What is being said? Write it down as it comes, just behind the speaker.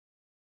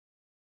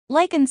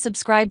Like and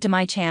subscribe to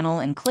my channel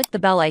and click the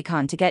bell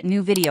icon to get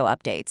new video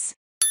updates.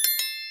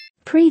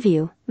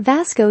 Preview,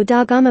 Vasco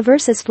da Gama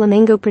vs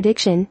Flamengo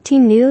prediction,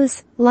 team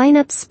news,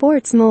 lineup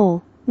sports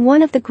mole.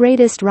 One of the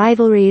greatest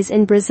rivalries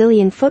in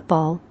Brazilian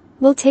football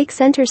will take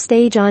center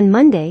stage on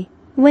Monday,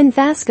 when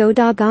Vasco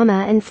da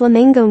Gama and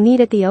Flamengo meet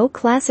at the O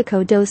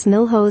Clássico dos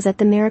Milhões at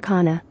the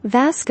Maracanã.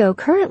 Vasco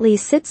currently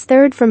sits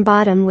third from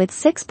bottom with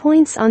 6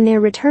 points on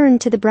their return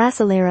to the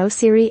Brasileiro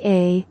Série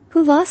A,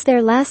 who lost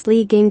their last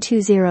league game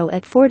 2-0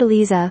 at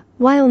Fortaleza,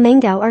 while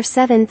Mengão are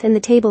seventh in the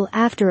table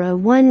after a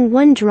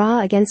 1-1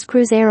 draw against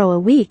Cruzeiro a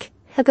week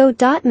ago.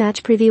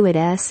 Match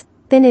PreviewIts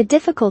been a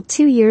difficult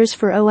 2 years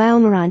for O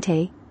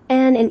Almirante,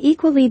 and an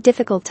equally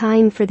difficult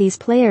time for these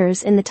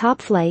players in the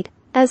top flight,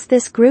 as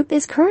this group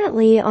is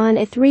currently on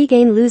a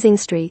 3-game losing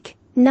streak.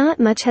 Not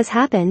much has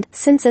happened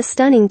since a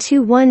stunning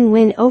 2-1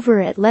 win over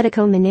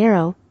Atlético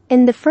Mineiro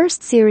in the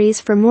first series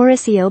for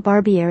Mauricio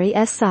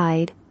Barbieri's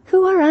side,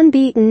 who are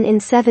unbeaten in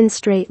 7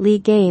 straight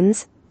league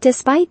games.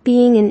 Despite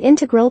being an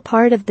integral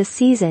part of the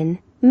season,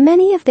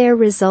 many of their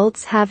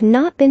results have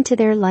not been to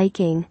their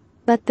liking,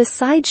 but the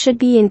side should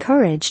be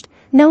encouraged,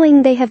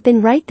 knowing they have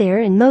been right there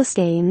in most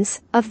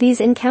games. Of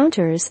these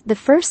encounters, the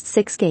first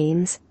 6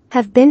 games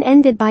have been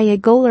ended by a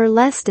goal or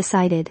less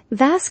decided.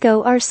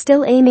 Vasco are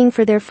still aiming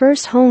for their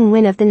first home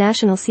win of the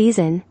national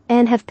season,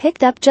 and have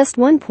picked up just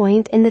 1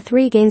 point in the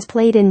 3 games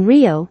played in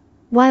Rio,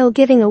 while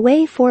giving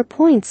away 4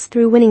 points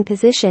through winning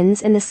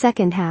positions in the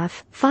second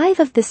half. 5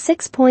 of the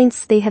 6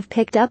 points they have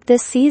picked up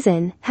this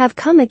season have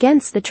come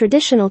against the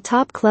traditional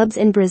top clubs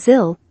in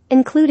Brazil,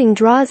 including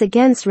draws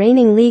against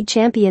reigning league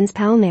champions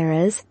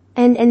Palmeiras,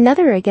 and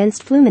another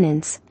against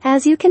Fluminense.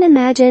 As you can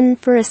imagine,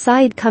 for a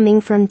side coming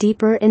from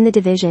deeper in the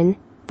division,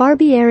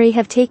 Barbieri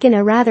have taken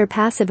a rather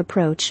passive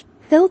approach,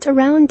 built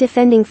around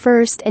defending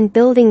first and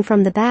building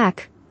from the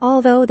back,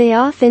 although they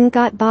often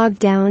got bogged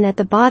down at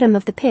the bottom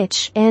of the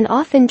pitch and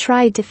often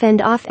tried to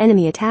fend off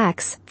enemy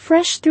attacks.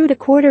 Fresh through the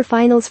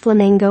quarter-finals,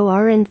 Flamengo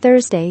are in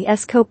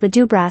Thursday's Copa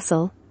do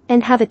Brasil,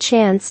 and have a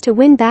chance to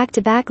win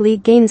back-to-back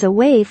league games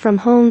away from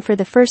home for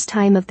the first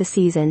time of the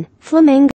season. Flamengo